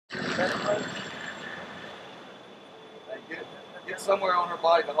somewhere on her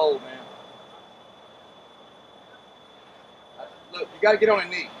body to hold, man. Look, you got to get on a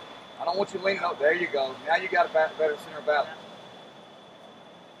knee. I don't want you leaning up. There you go. Now you got a better center of balance.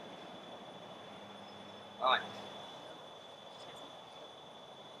 All right.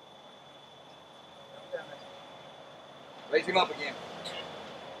 Raise him up again.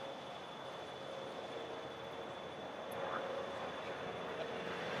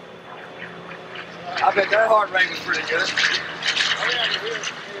 I bet that heart rate was pretty good.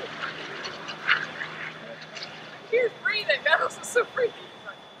 He was breathing. That was so freaky.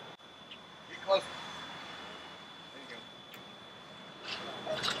 Get closer. There you go.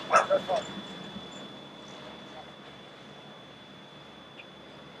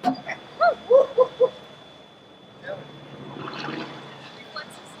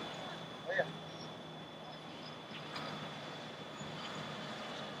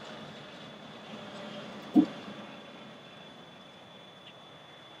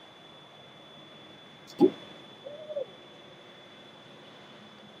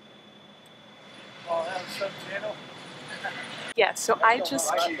 Yeah, so I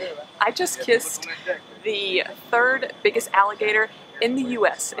just kissed the third biggest alligator in the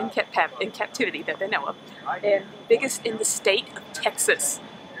U.S. in captivity that they know of, and the biggest in the state of Texas.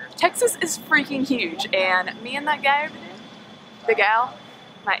 Texas is freaking huge, and me and that guy over there, the gal,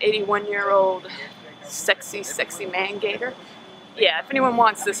 my 81-year-old sexy man gator. Yeah, if anyone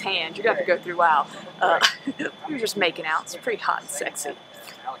wants this hand, you're gonna have to go through WoW. We were just making out. It's pretty hot and sexy.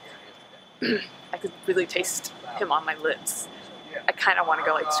 I could really taste him on my lips. I kind of want to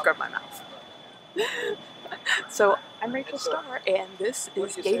go like scrub my mouth. So I'm Rachel Starr, and this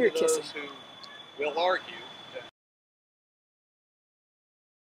is Gator Kissing. Will argue.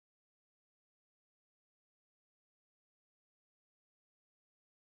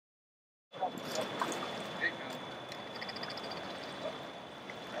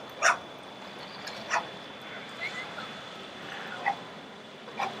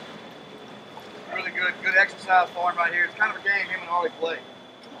 Really good exercise for him right here. It's kind of a game him and Harley play.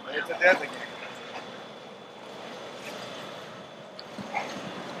 It's a deadly game.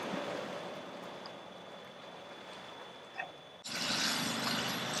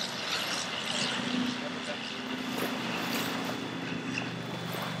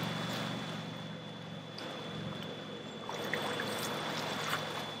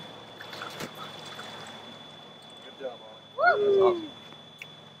 Good job, Harley. That's awesome.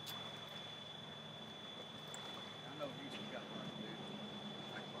 I know he's got one, dude.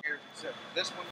 This one.